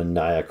kind of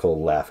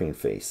maniacal laughing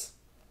face.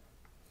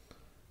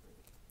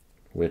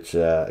 Which,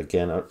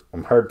 again,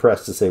 I'm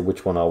hard-pressed to say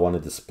which one I'll want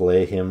to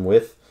display him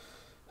with.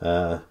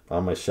 on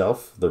my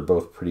shelf. They're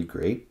both pretty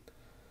great.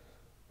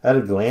 At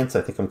a glance,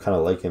 I think I'm kind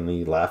of liking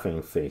the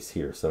laughing face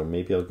here, so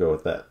maybe I'll go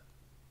with that.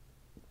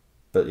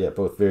 But yeah,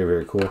 both very,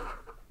 very cool.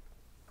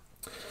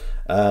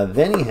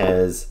 Then he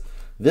has,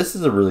 this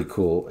is a really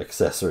cool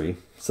accessory.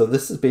 So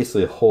this is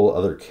basically a whole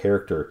other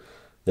character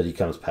that he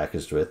comes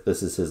packaged with.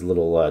 This is his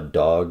little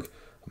dog,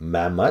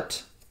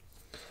 Ma-Mutt.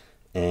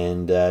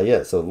 And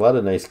yeah, so a lot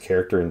of nice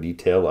character and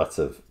detail, lots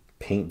of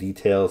paint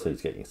detail. So you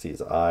can see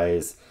his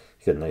eyes.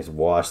 He's got a nice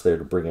wash there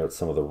to bring out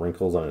some of the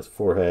wrinkles on his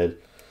forehead.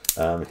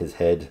 His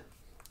head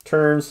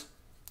turns.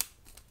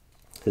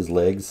 His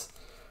legs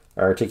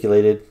are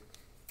articulated.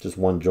 Just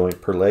one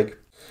joint per leg.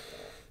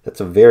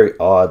 That's a very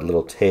odd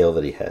little tail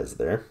that he has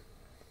there.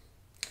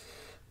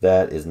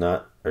 That is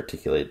not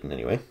articulated in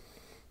any way.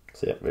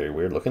 So yeah, very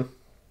weird looking.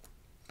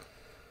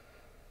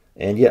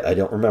 And yeah, I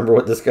don't remember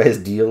what this guy's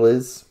deal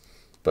is,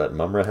 but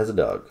Mumm-Ra has a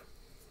dog.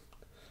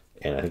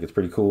 And I think it's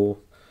pretty cool.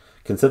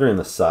 Considering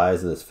the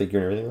size of this figure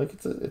and everything,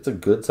 like it's a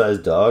good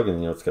sized dog, and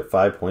you know it's got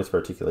 5 points for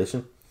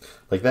articulation.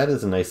 Like that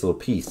is a nice little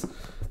piece,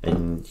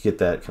 and you get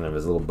that kind of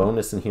as a little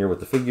bonus in here with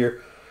the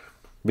figure,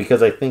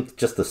 because I think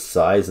just the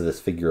size of this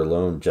figure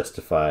alone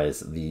justifies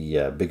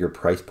the bigger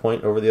price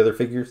point over the other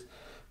figures.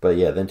 But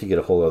yeah, then to get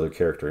a whole other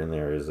character in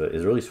there is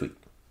really sweet.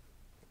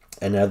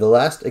 And now the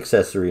last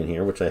accessory in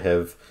here, which I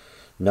have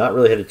not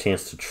really had a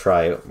chance to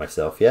try out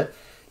myself yet,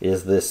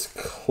 is this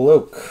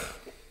cloak.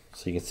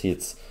 So you can see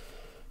it's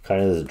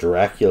kind of this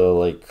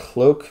Dracula-like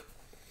cloak.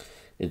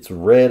 It's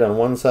red on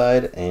one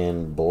side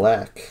and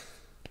black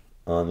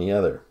on the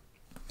other.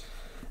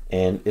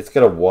 And it's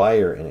got a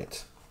wire in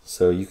it.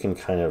 So you can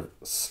kind of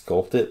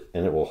sculpt it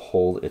and it will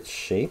hold its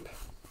shape.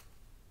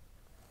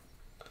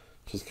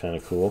 Which is kind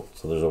of cool.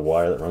 So there's a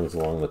wire that runs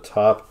along the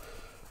top,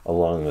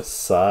 along the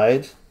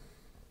side.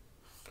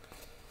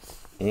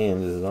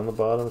 And is it on the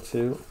bottom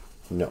too?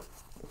 No.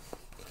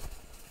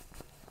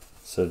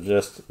 So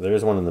just,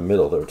 there's one in the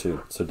middle though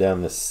too. So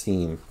down this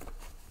seam.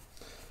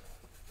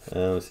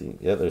 Let's see.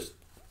 Yeah, there's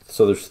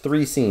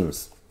 3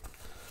 seams.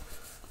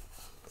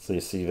 So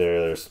you see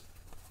there's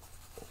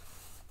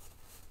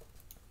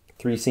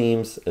 3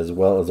 seams as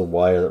well as a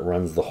wire that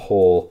runs the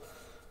whole,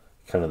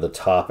 kind of the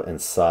top and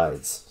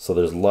sides. So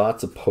there's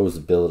lots of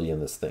posability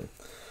in this thing.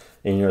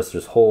 And you notice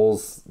there's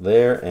holes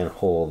there and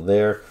hole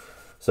there.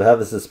 So how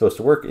this is supposed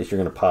to work is you're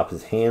going to pop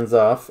his hands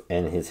off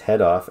and his head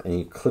off, and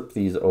you clip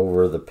these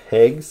over the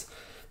pegs,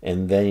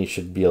 and then you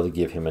should be able to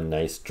give him a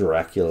nice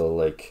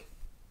Dracula-like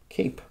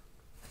cape.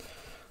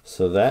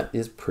 So that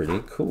is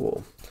pretty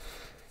cool.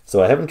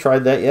 So I haven't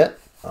tried that yet.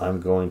 I'm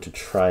going to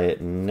try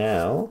it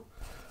now.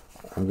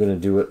 I'm going to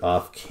do it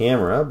off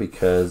camera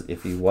because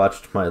if you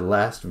watched my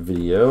last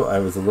video, I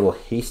was a little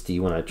hasty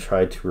when I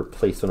tried to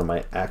replace one of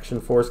my Action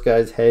Force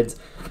guys' heads,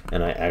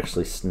 and I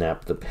actually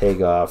snapped the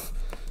peg off.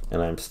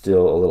 And I'm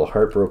still a little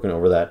heartbroken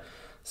over that.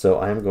 So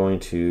I'm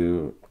going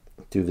to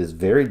do this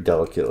very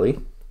delicately,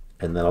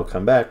 and then I'll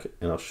come back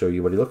and I'll show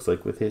you what he looks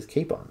like with his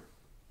cape on.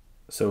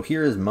 So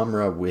here is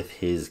Mumm-Ra with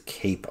his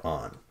cape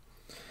on.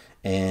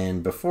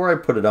 And before I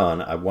put it on,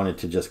 I wanted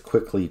to just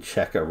quickly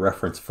check a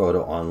reference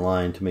photo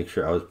online to make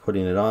sure I was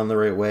putting it on the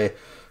right way,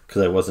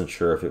 because I wasn't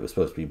sure if it was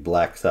supposed to be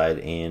black side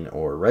in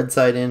or red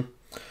side in.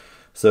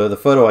 So the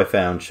photo I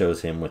found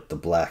shows him with the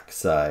black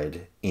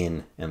side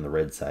in and the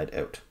red side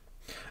out.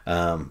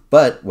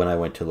 But when I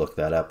went to look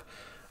that up,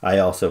 I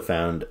also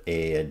found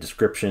a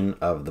description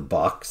of the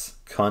box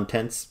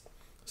contents.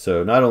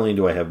 So not only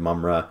do I have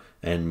Mumm-Ra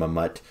and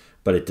Ma-Mutt,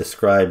 but it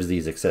describes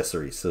these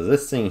accessories. So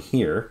this thing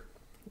here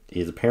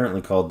is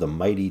apparently called the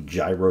Mighty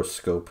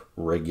Gyroscope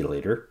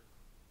Regulator.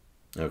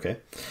 Okay.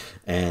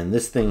 And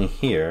this thing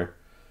here,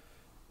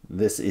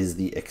 this is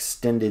the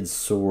Extended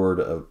Sword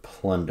of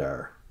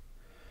Plundar.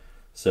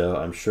 So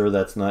I'm sure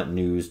that's not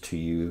news to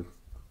you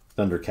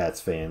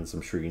Thundercats fans.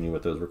 I'm sure you knew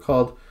what those were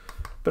called,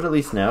 but at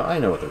least now I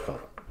know what they're called.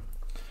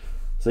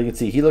 So you can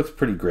see he looks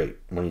pretty great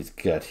when he's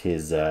got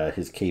his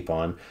cape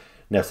on.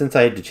 Now, since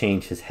I had to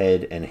change his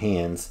head and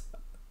hands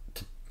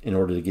in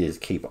order to get his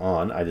cape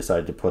on, I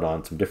decided to put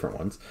on some different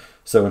ones.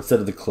 So instead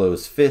of the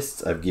closed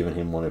fists, I've given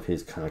him one of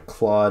his kind of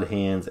clawed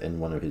hands and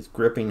one of his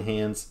gripping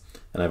hands,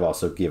 and I've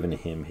also given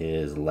him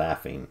his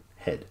laughing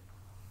head.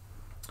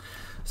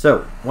 So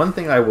one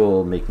thing I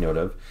will make note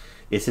of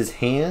is his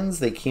hands.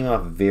 They came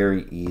off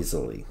very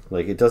easily.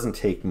 Like, it doesn't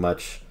take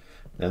much.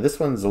 Now this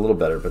one's a little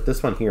better, but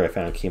this one here I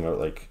found came out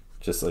like,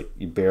 just like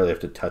you barely have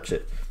to touch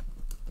it.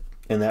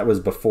 And that was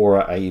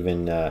before I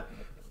even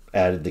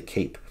added the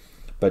cape.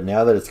 But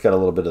now that it's got a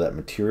little bit of that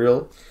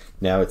material,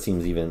 now it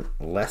seems even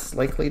less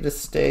likely to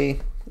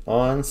stay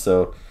on.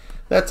 So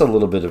that's a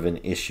little bit of an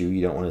issue.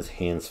 You don't want his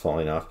hands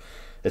falling off,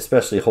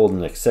 especially holding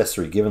an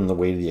accessory. Given the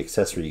weight of the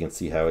accessory, you can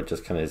see how it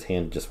just kind of, his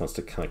hand just wants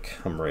to kind of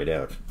come right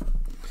out.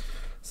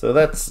 So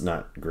that's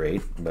not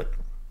great, but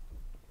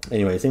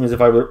anyway, it seems if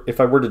I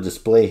were to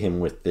display him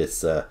with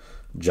this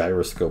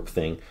gyroscope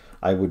thing,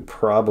 I would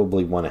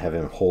probably want to have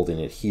him holding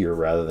it here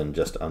rather than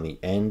just on the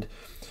end.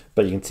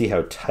 But you can see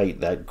how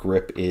tight that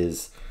grip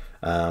is.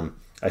 I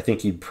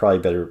think you'd probably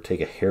better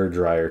take a hair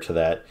dryer to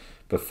that,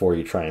 before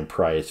you try and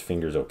pry his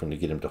fingers open to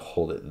get him to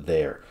hold it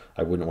there.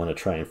 I wouldn't want to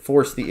try and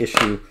force the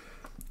issue,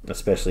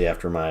 especially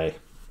after my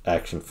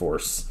Action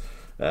Force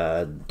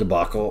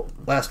debacle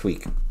last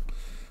week.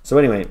 So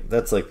anyway,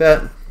 that's like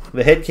that.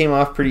 The head came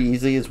off pretty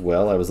easy as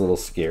well. I was a little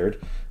scared.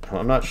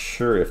 I'm not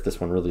sure if this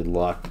one really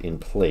locked in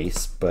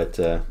place, but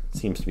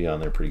seems to be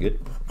on there pretty good.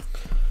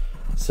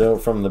 So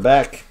from the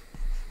back,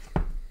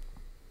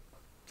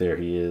 there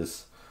he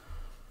is.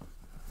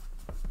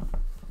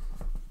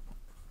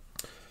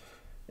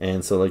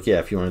 And so, like, yeah,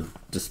 if you want to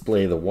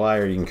display the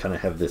wire, you can kind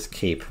of have this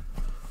cape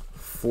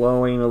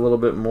flowing a little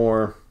bit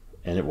more,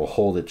 and it will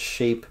hold its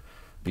shape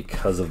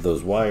because of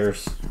those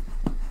wires.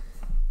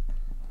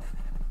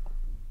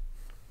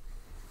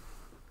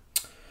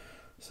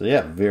 So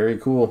yeah, very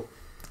cool.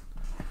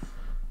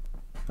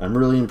 I'm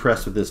really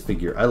impressed with this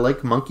figure. I like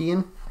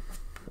Monkian,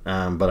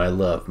 but I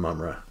love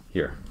Mumm-Ra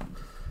here.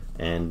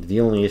 And the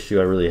only issue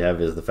I really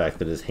have is the fact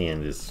that his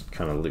hand is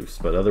kind of loose.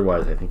 But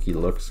otherwise, I think he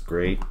looks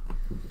great.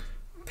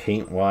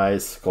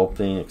 Paint-wise,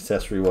 sculpting,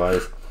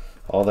 accessory-wise,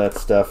 all that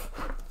stuff.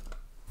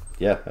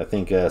 Yeah, I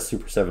think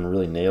Super 7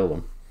 really nailed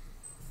him.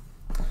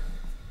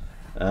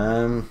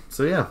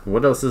 So yeah,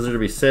 what else is there to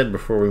be said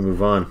before we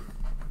move on?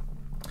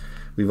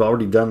 We've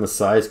already done the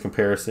size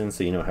comparison,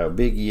 so you know how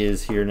big he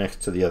is here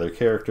next to the other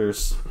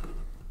characters.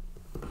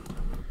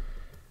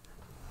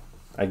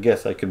 I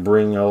guess I could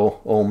bring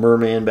old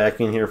Merman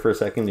back in here for a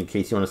second in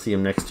case you want to see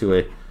him next to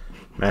a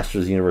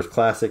Masters of the Universe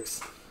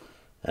Classics.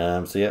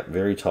 So yeah,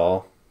 very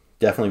tall.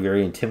 Definitely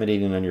very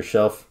intimidating on your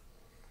shelf.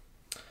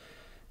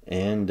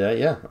 And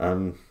yeah,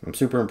 I'm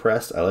super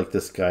impressed. I like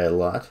this guy a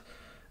lot.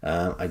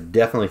 I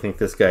definitely think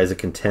this guy is a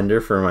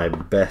contender for my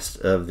best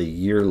of the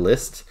year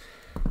list.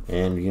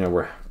 And, you know,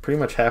 we're pretty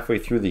much halfway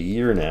through the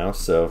year now,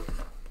 so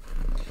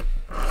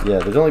yeah,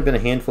 there's only been a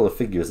handful of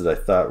figures that I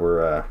thought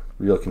were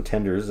real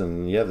contenders,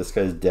 and yeah, this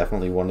guy's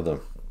definitely one of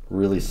them.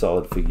 Really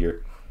solid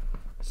figure.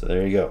 So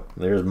there you go.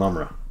 There's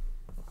Mumm-Ra.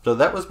 So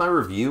that was my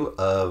review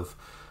of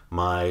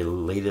my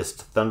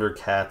latest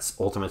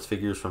Thundercats Ultimates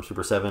figures from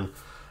Super 7,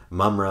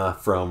 Mumm-Ra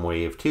from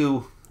Wave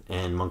 2,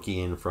 and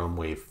Monkian from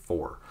Wave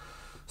 4.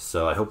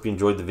 So I hope you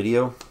enjoyed the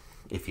video.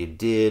 If you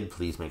did,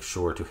 please make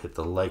sure to hit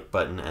the like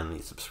button and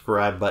the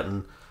subscribe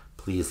button.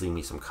 Please leave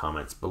me some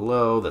comments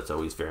below. That's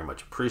always very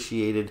much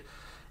appreciated.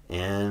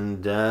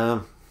 And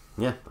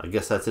yeah, I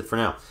guess that's it for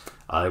now.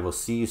 I will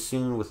see you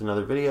soon with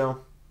another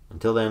video.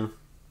 Until then,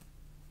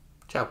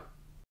 ciao.